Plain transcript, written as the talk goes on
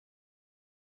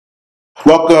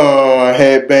Welcome,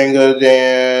 headbangers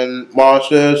and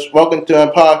monsters. Welcome to my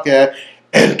podcast,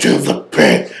 Into the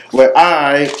Pit, where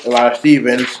Elijah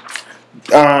Stevens,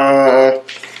 uh,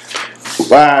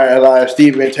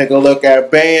 take a look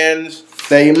at bands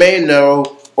that you may know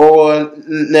or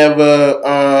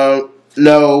never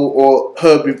know or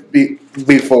heard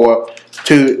before.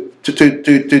 Today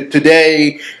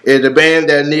is a band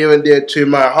that near and dear to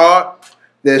my heart.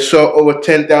 They sold over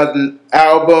 10,000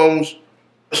 albums,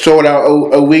 sold out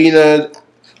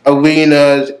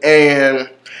arenas, and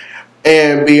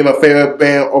being my favorite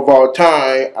band of all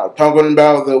time. I'm talking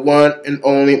about the one and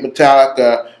only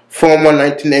Metallica, formed in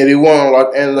 1981,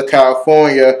 Los Angeles,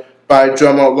 California, by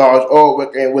drummer Lars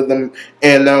Ulrich and rhythm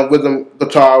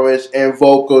guitarist and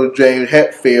vocal James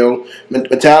Hetfield.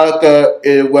 Metallica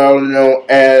is well known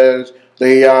as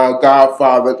the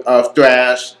godfather of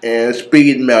thrash and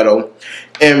speed metal,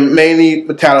 and many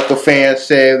Metallica fans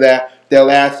say that the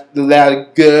last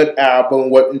good album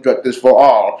wasn't Justice for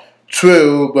All.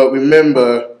 True, but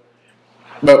remember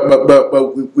the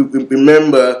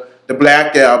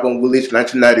Black Album, released in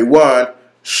 1991,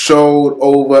 sold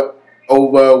over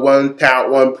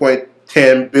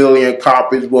 1.10 billion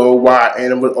copies worldwide,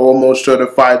 and it was almost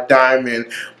certified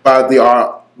diamond by the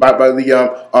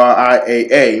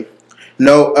RIAA.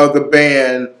 No other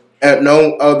band and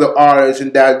no other artist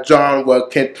in that genre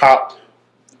can top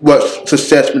what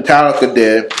success Metallica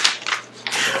did.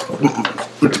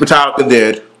 Metallica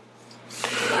did,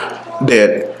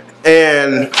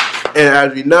 and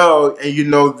as you know,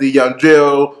 the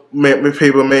drill. Many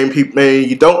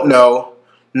you don't know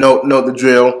the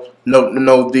drill.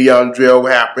 Know the drill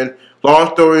happened. Long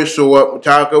story short,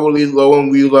 Metallica released Low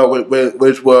and Reload,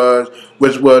 which was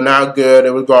not good.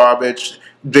 It was garbage.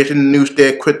 Jason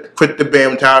Newsted quit the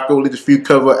band. Metallica released a few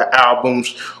cover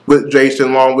albums with Jason,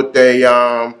 along with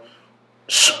and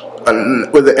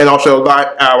also a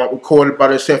live album recorded by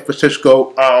the San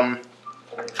Francisco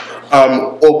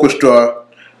orchestra.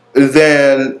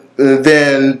 Then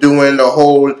doing the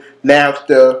whole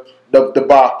Napster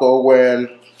debacle when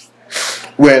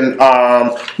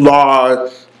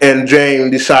Lars and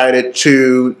James decided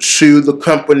to sue the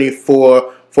company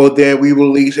for their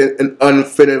re-release an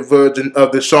unfinished version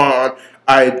of the song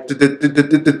I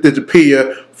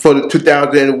Disappear for the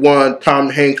 2001 Tom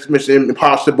Hanks Mission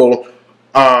Impossible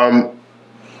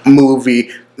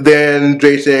movie. Then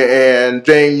Jason and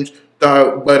James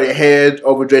started butting heads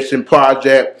over Jason's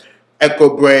project.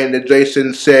 Echo Brain that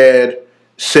Jason said,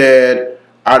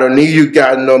 I don't need you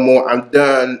guys no more. I'm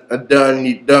done.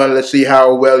 You're done. Let's see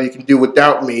how well you can do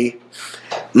without me.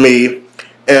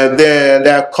 And then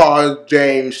that caused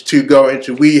James to go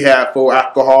into rehab for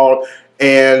alcohol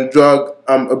and drug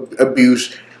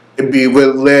abuse.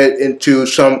 It led into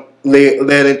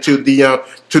the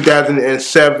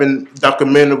 2007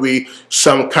 documentary,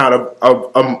 Some Kind of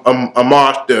a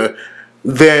Monster.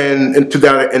 Then in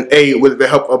 2008, with the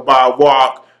help of Bob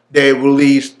Rock, they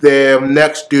released their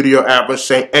next studio album,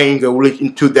 Saint Anger, released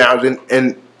in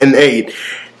 2008.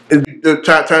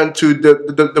 Trying to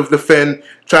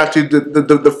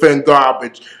defend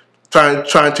garbage, trying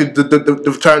to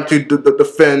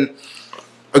defend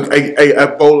a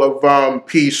bowl of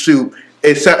pea soup.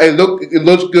 It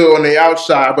looks good on the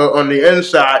outside, but on the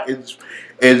inside it's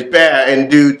bad, and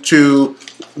due to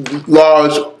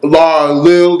Lars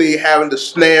literally having to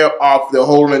snare off the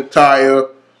whole entire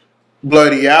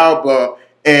bloody album,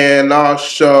 and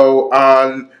also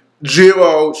on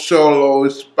zero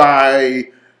solos by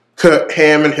Kurt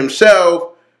Hammond himself.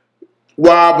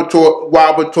 Robert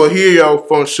Trujillo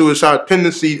from Suicide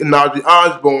Tendencies and Ozzy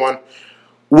Osbourne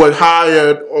was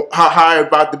hired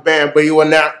by the band, but he was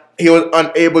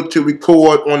unable to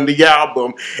record on the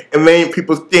album. And many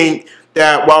people think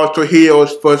that Robert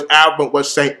Trujillo's first album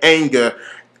was Saint Anger.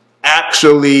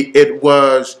 Actually, it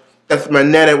was Death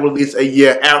Magnetic, released a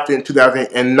year after in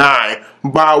 2009.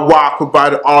 Bob Rock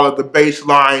provided all of the bass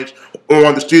lines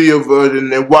on the studio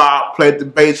version, and Rock played the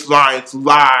bass lines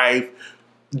live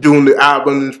during the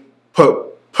album's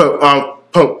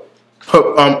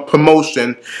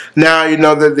promotion. Now you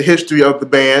know the history of the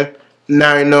band.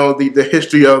 Now you know the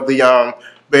history of the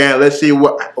band. Let's see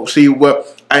what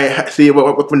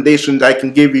recommendations I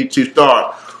can give you to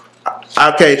start.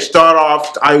 Okay, start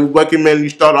off. I recommend you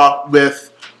start off with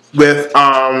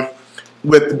the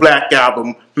Black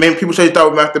Album. Many people say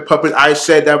start with Master Puppet. I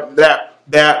said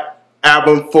that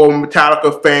album for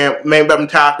Metallica fan, made by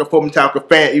Metallica for Metallica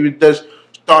fan. If you're just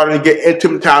starting to get into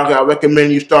Metallica, I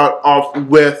recommend you start off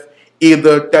with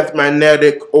either Death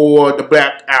Magnetic or the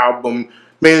Black Album,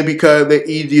 mainly because they're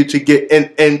easier to get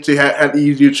into, and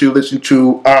easier to listen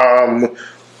to,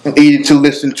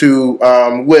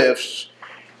 riffs.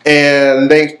 And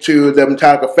thanks to the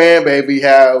Metallica fan base, we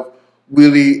have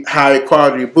really high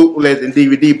quality bootlegs and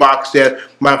DVD box sets.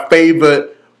 My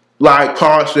favorite live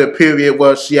concert period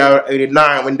was Seattle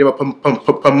 '89 when they were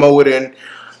promoting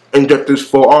Injustice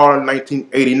for All in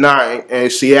 1989 in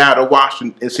Seattle,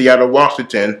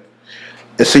 Washington.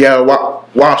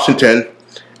 Washington.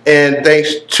 And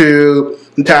thanks to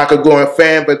Metallica going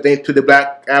fan, but thanks to the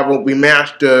Black Album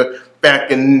Remaster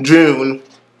back in June,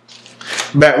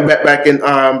 back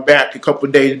a couple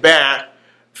of days back,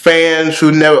 fans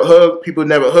who people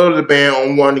never heard of the band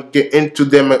and want to get into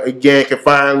them again can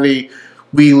finally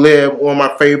relive one of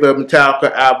my favorite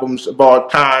Metallica albums of all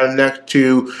time, next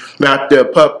to Master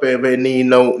Puppet. They need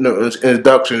no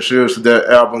introduction. Seriously, the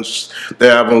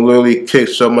album really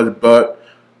kicks so much butt.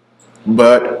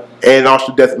 And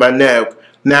also Death by Neck.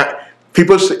 Now,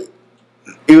 people say,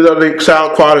 even though the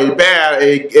sound quality is bad,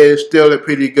 it is still a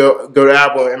pretty good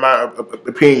album in my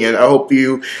opinion. I hope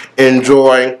you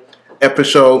enjoy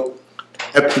episode.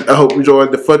 I hope you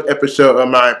enjoyed the first episode of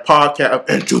my podcast of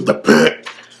Into the Pit.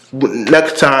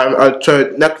 Next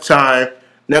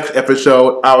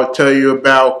episode, I will tell you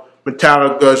about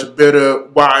Metallica's bitter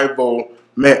rival,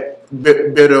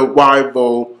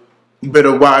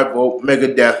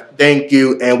 Megadeth. Thank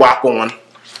you, and walk on.